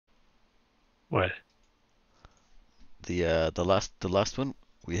What? The last one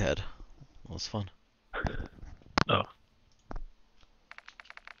we had was fun. Oh.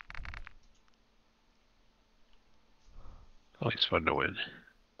 Always fun to win.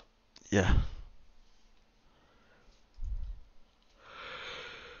 Yeah.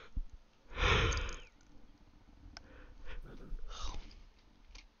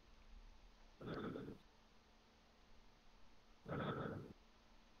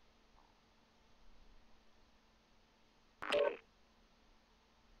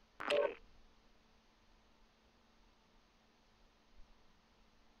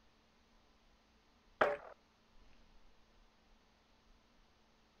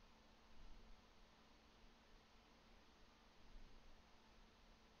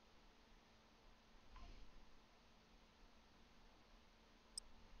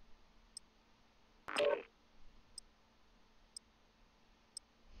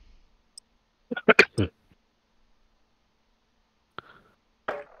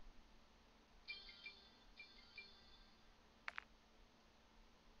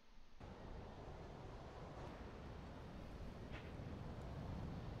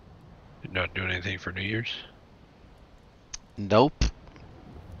 You're not doing anything for New Year's? Nope.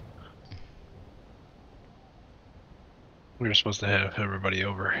 We were supposed to have everybody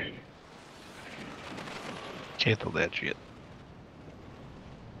over. Cancel that shit.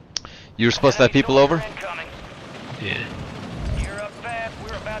 You were supposed to have people over? Yeah.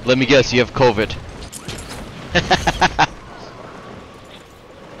 Let me guess, you have COVID.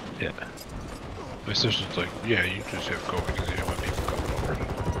 Yeah. My sister's like, yeah, you just have COVID because you don't want people coming over.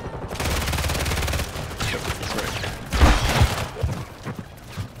 Yep, that's right.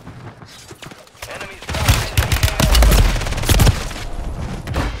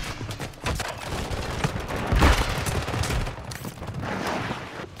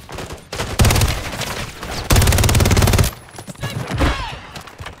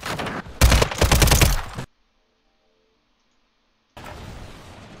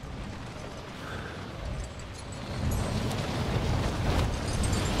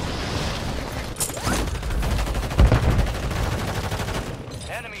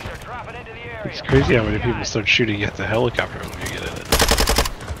 It's crazy how many people start shooting at the helicopter when you get in it.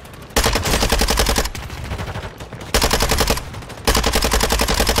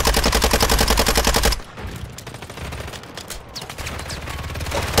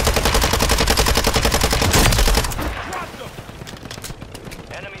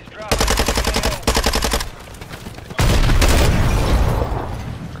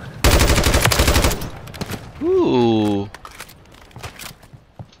 Ooh.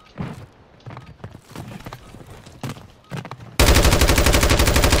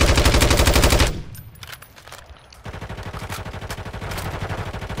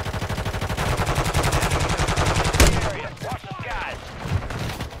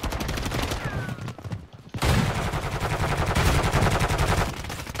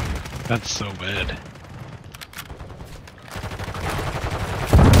 That's so bad.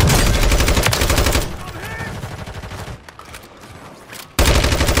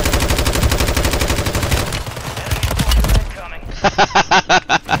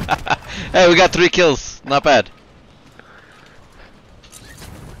 Hey, we got 3 kills. Not bad.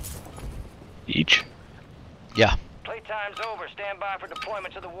 Each? Yeah. Playtime's over. Stand by for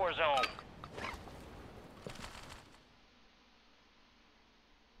deployment to the war zone.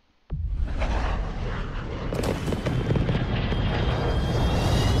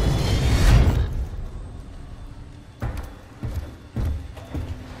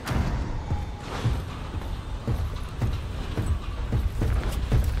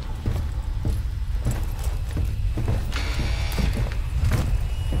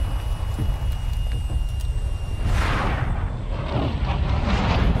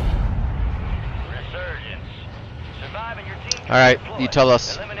 Alright, you tell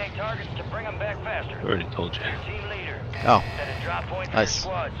us. Eliminate targets to bring them back faster. I already told you. Team leader. Oh. Set a drop point for Nice. your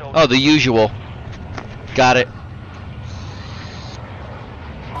squad, so Oh, the usual. Got it.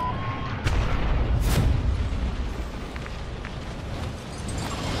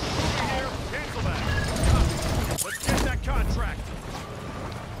 Let's get that contract.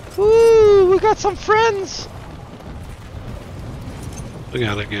 Woo! We got some friends! Look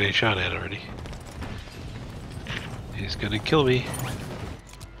how they're getting shot at already. He's gonna kill me.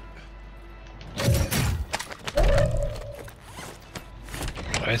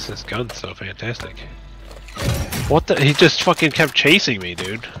 Why is this gun so fantastic? What the? He just fucking kept chasing me,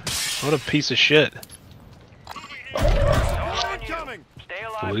 dude. What a piece of shit. Incoming. Stay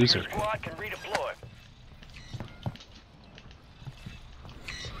alive. Loser. Your squad can redeploy.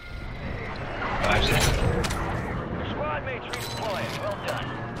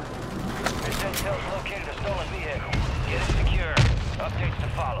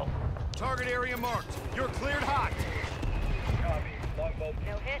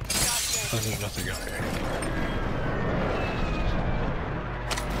 No hit. Oh, there's nothing up here.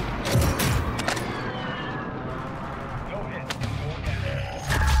 No hit.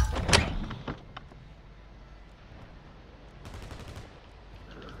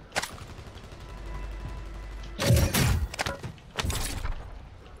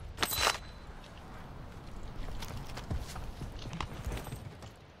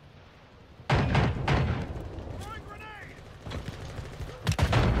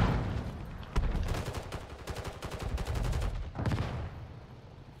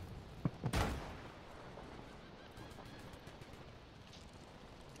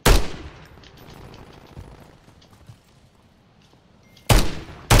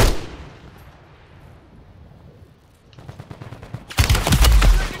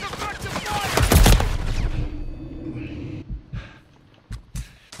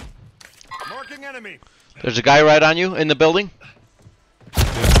 Marking enemy. There's a guy right on you in the building.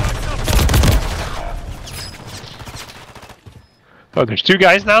 Oh, there's two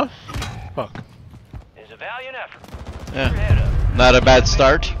guys now? Fuck. It's a valiant effort. Yeah. Head up. Not a bad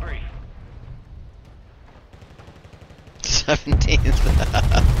start. Debrief.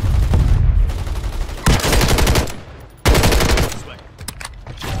 17th.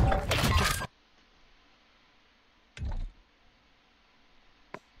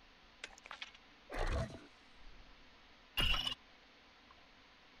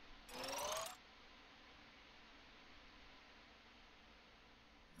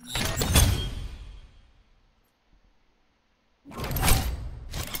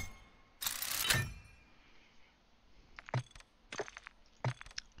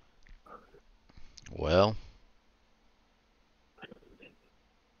 Well,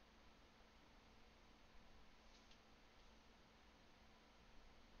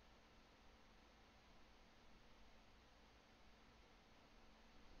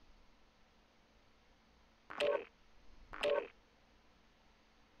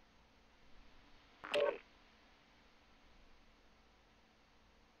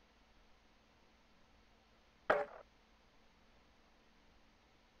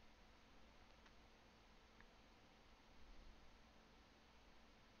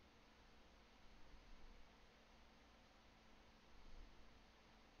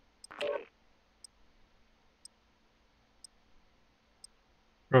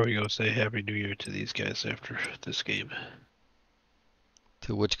 Probably go say Happy New Year to these guys after this game.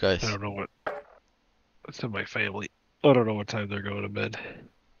 to which guys? I don't know what. It's in my family. I don't know what time they're going to bed.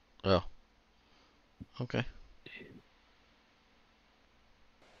 Oh. Okay.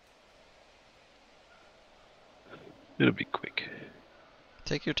 It'll be quick.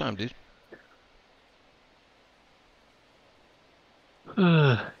 Take your time, dude.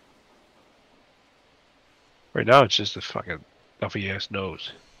 Right now it's just a fucking stuffy ass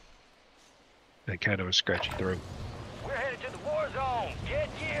nose. And kind of a scratchy throat. We're headed to the war zone. Get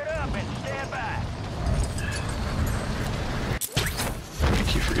geared up and stand by. I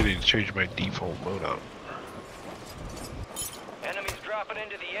keep forgetting to change my default loadout. Enemies dropping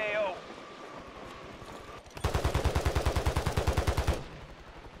into the AO.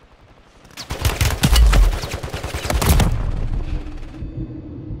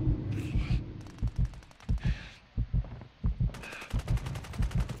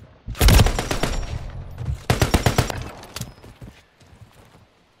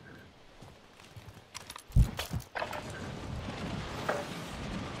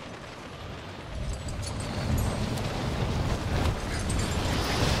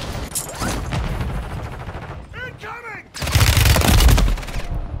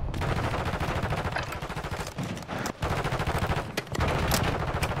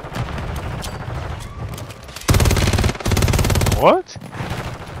 What?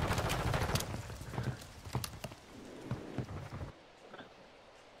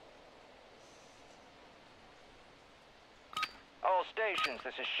 All stations,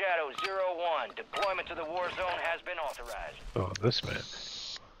 this is Shadow 01. Deployment to the war zone has been authorized. Oh, this man.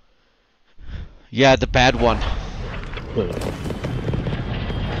 Yeah, the bad one.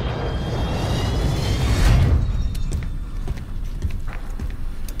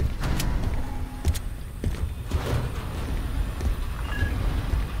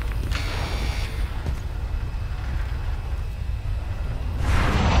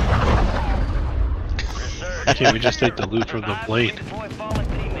 Can't we just take the loot from the plane?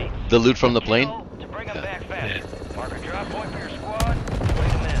 The loot from the plane? To bring them back Yeah. faster. Mark a drop point for your squad. Bring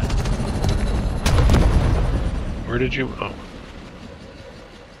them in. Where did you? Oh.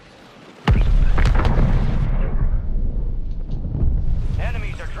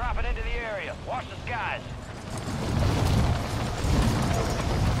 Enemies are dropping into the area. Watch the skies.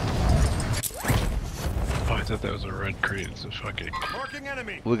 thought that was a red crate. It's a fucking. Marking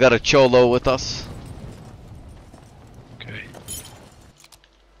enemy. We got a cholo with us. Okay.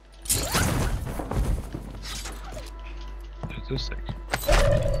 There's this thing.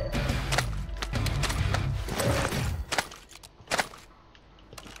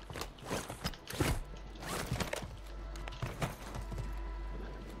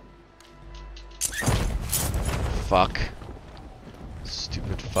 Fuck.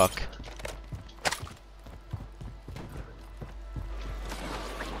 Stupid fuck.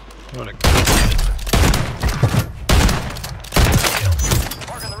 What a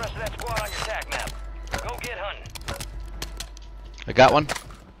Marking the rest of that squad on your attack map. Go get hunting. I got one.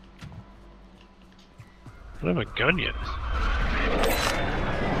 I don't have a gun yet.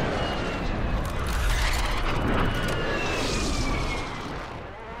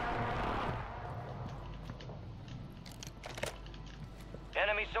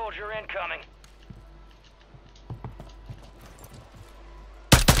 Enemy soldier incoming.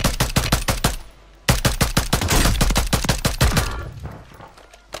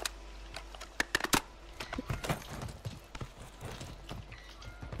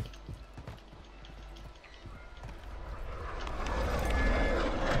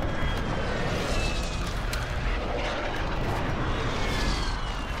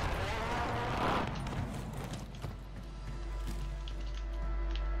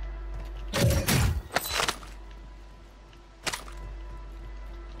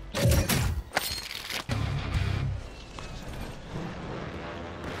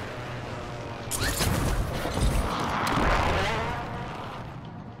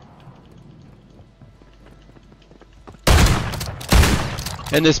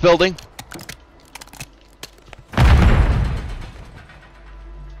 In this building.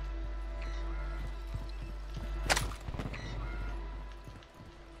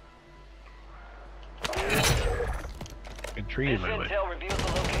 Good tree This in my way. intel reveals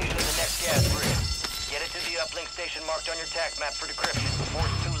the location of the next gas grid. Get it to the uplink station marked on your attack map for decryption before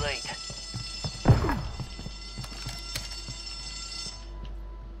it's too late.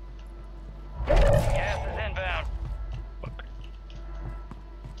 Gas is inbound. Fuck.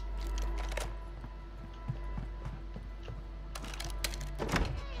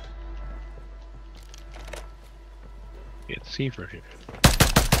 Can't see from here.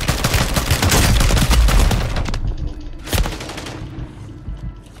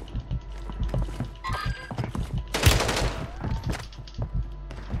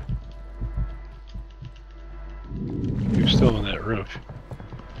 You're still on that roof.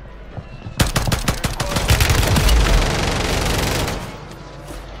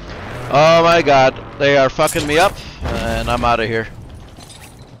 Oh my god, they are fucking me up, and I'm out of here.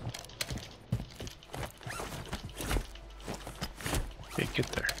 Can't get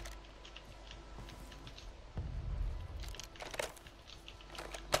there.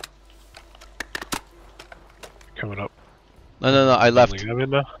 Coming up. No, I left. Building I'm in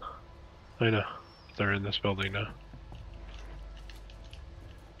now? I know. They're in this building now.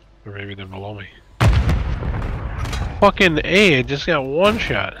 Or maybe they're below me. Fucking A, I just got one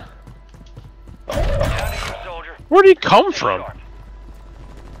shot. Down to you, soldier. Where'd he come from?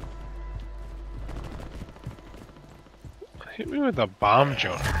 Hit me with a bomb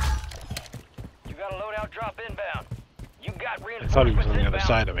jump. You got a loadout drop inbound. You got I reinforcements thought he was on the other inbound.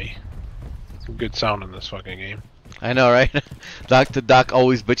 side of me. Some good sound in this fucking game. I know, right? Dr. Doc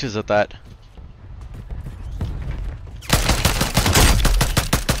always bitches at that.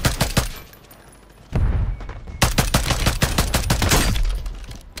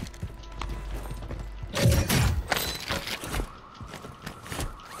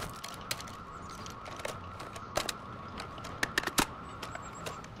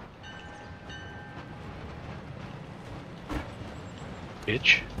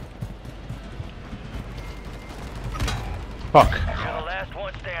 Bitch. Fuck. You're the last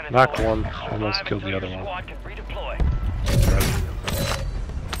one standing, Knocked soldier. one. Survive Almost killed until the your other one. squad can redeploy.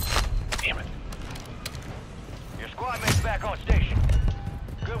 Damn it. Your squad mate's back on station.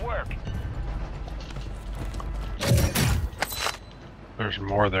 Good work. There's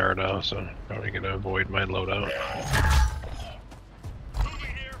more there now, so probably gonna avoid my loadout.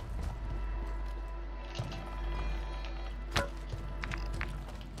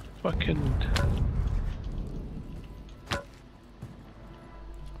 Fucking.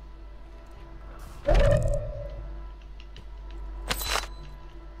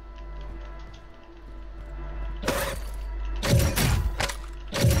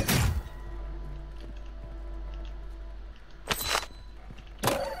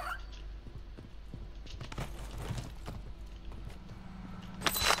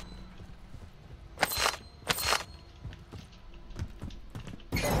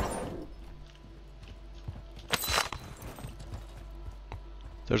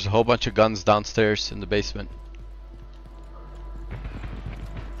 There's a whole bunch of guns downstairs in the basement.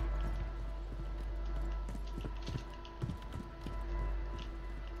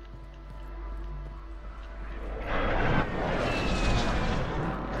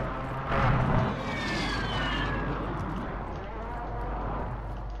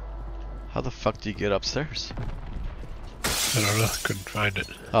 How the fuck do you get upstairs? I don't know. Couldn't find it.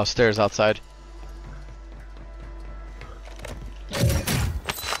 Oh, stairs outside.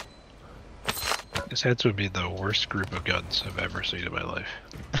 This has to be the worst group of guns I've ever seen in my life.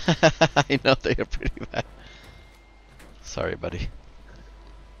 I know they are pretty bad. Sorry, buddy.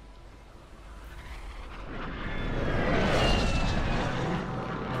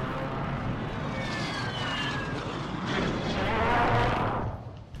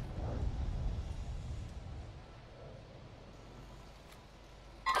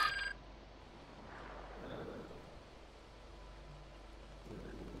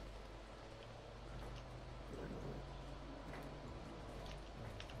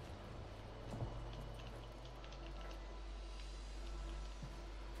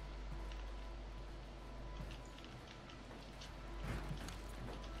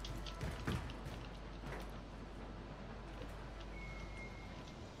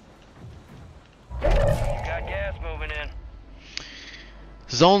 Got gas moving in.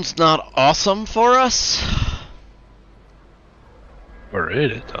 Zone's not awesome for us. We're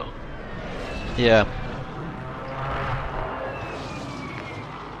in it though. Yeah.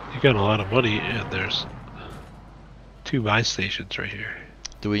 You got a lot of money, and there's 2 buy stations right here.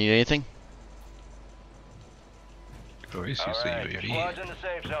 Do we need anything? Oh, you see All right, your UAV. squad's in the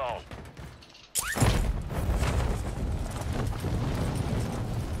safe zone.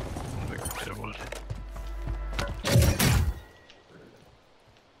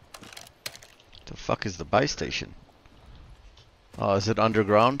 The fuck is the buy station? Oh, is it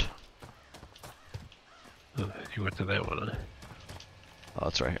underground? You went to that one, huh? Oh,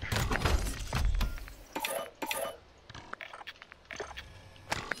 it's right here.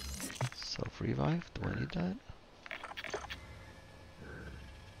 Self-revive? Do I need that?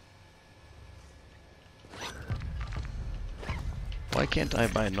 Why can't I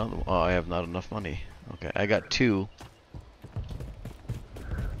buy another one? Oh, I have not enough money. Okay, I got 2.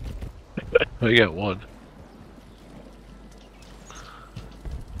 I got 1.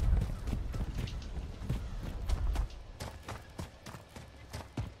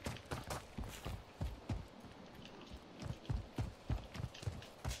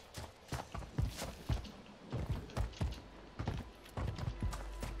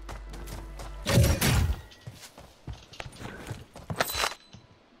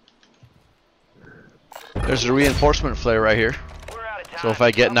 There's a reinforcement flare right here. We're out of time. So if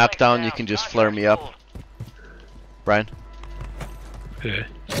I get Stop knocked laying down, you can just Contract's flare me up. full. Brian? Yeah,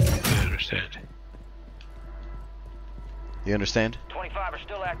 I understand. You understand? 25 are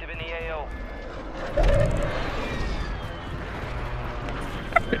still active in the AO.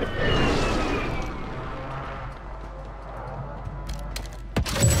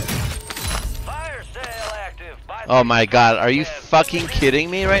 Fire sale active. Buy Oh my god, are you gas. fucking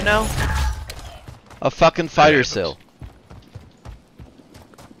kidding me right now? A fucking fire happens. sale.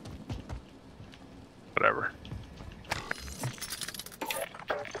 Whatever.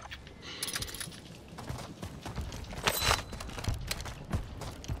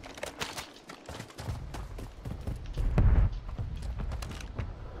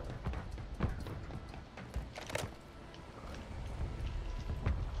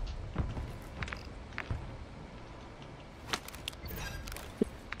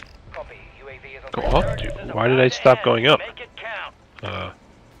 Copy. UAV is on Go the up, alert. dude. This is Why did about I to stop end. going up? Make it count.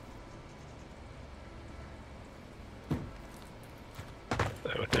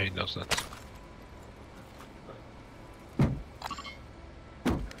 That would make no sense.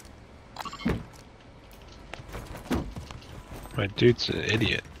 My dude's an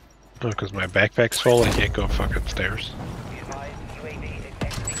idiot. Oh, because my backpack's full, I can't go fucking stairs. Be advised, UAV is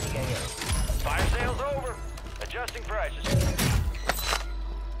exiting the AO. Fire sale's over. Adjusting prices.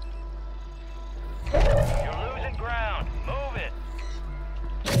 You're losing ground. Move it.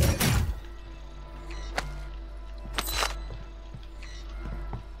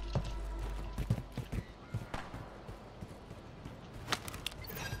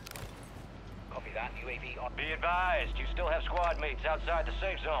 Copy that. UAV on. Be advised, you still have squad mates outside the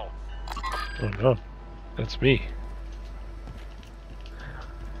safe zone. Oh no, that's me.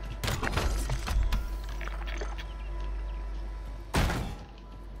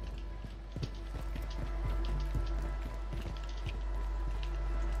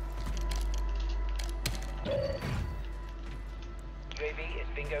 UAV is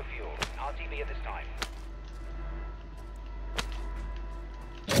being Tango fuel. RTV at this time.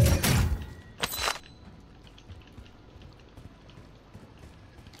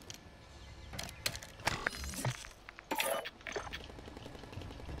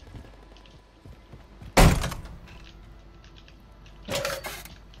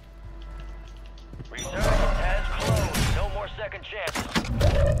 Resurgence has closed. No more second chances.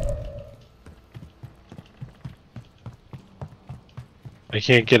 I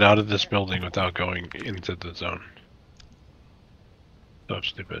can't get out of this building without going into the zone. So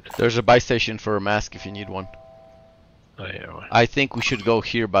stupid. There's a buy station for a mask if you need one. Oh, yeah. I think we should go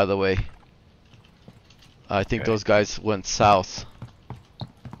here, by the way. I think Okay. those guys went south.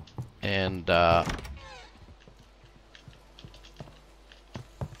 And,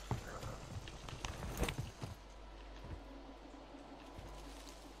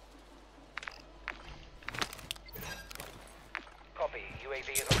 Copy.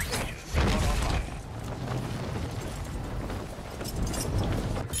 UAV is on station. Not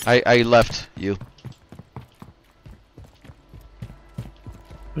online. I left you.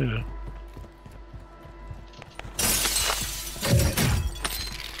 Yeah.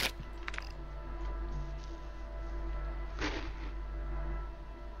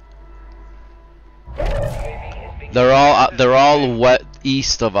 UAV is being They're all wet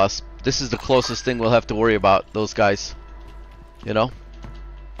east of us. This is the closest thing we'll have to worry about, those guys. You know?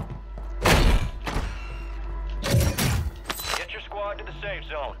 Get your squad to the safe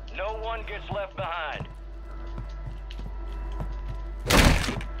zone. No one gets left behind.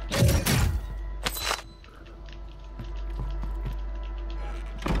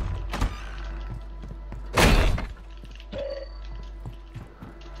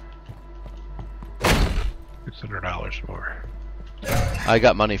 $600 more. I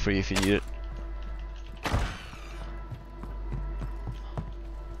got money for you if you need it.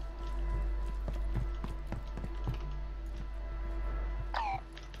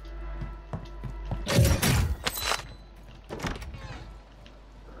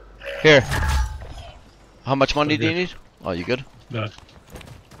 Here. How much money do you need? Oh, you good? No.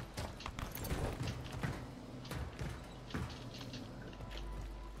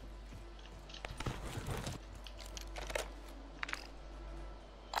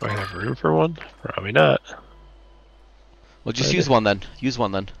 Do I have room for one? Probably not. Well, just Right use there. one then. Use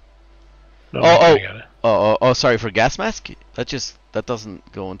one then. No, Oh, I oh. got it. Oh, sorry, for gas mask? That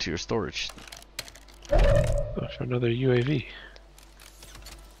doesn't go into your storage. Oh, for another UAV.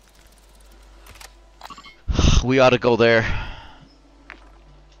 We ought to go there.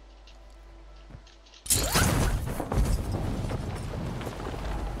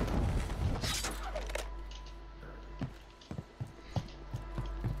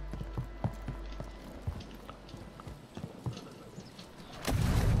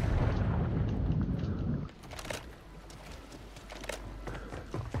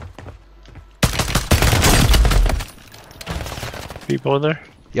 People in there?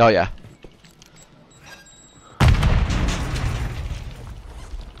 Oh, yeah.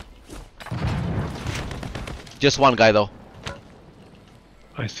 Just one guy, though.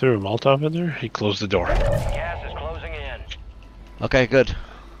 I threw a Molotov in there. He closed the door. Gas is closing in. Okay, good.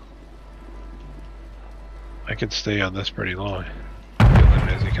 I can stay on this pretty long.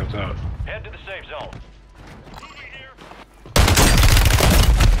 As he comes out. Head to the safe zone.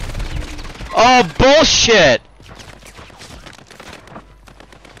 Oh, bullshit!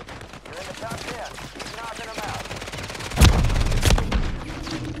 You're in the top 10. Keep knocking them out.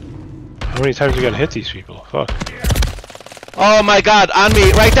 How many times you gotta hit these people? Fuck. Oh my god, on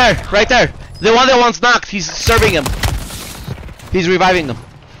me! Right there! Right there! The one that one's knocked, he's serving him. He's reviving them.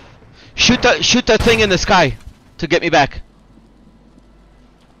 Shoot the thing in the sky to get me back.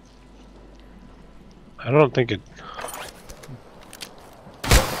 I don't think it.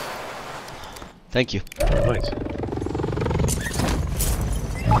 Thank you. Oh, nice.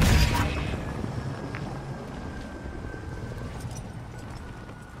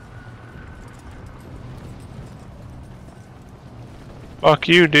 Fuck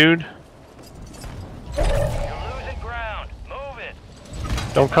you, dude. You're losing ground. Move it.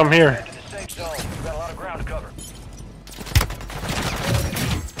 Don't come here. Head to the safe zone. We've got a lot of ground to cover.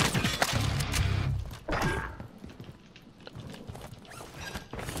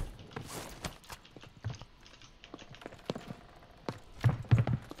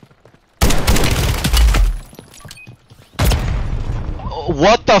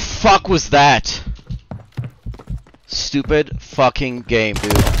 What the fuck was that? Stupid fucking game,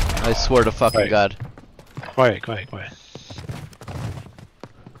 dude. I swear to fucking Right. god. Quiet, quiet, quiet.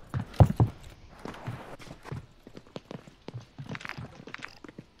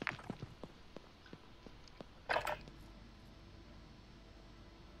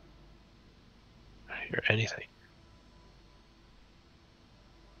 hear anything.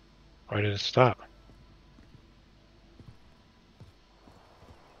 Why did it stop?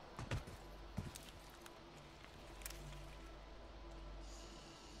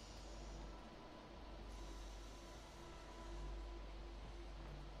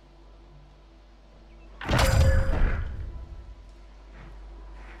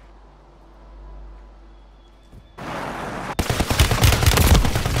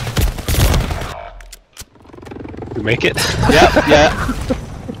 You make it? Yep, yeah.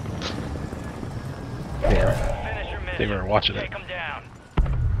 Finish your mission. They were watching it. Take them down.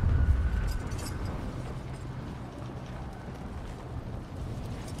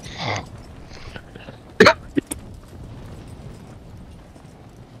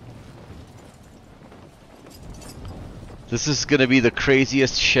 This is gonna be the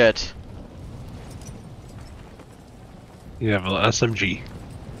craziest shit. You have an SMG.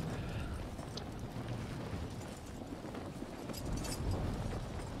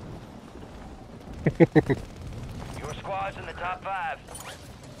 Your squad's in the top 5.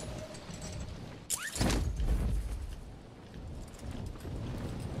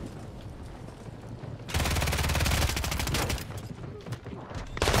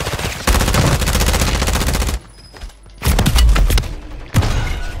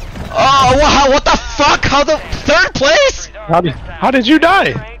 Oh, wow, what the fuck? How the third place? How did you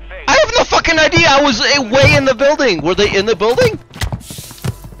die? I have no fucking idea. I was way in the building. Were they in the building?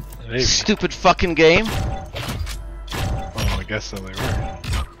 Maybe. Stupid fucking game. Oh, I guess so they were.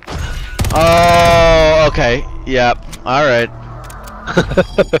 Oh, okay. Yep. Alright.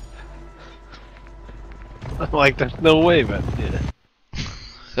 I'm like, there's no way, but yeah.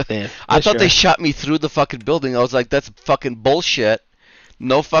 Damn. I thought they shot me through the fucking building. I was like, that's fucking bullshit.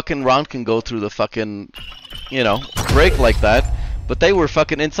 No fucking round can go through the fucking, you know, break like that. But they were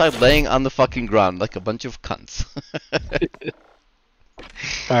fucking inside laying on the fucking ground like a bunch of cunts.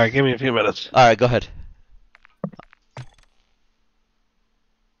 Alright, give me a few minutes. Alright, go ahead.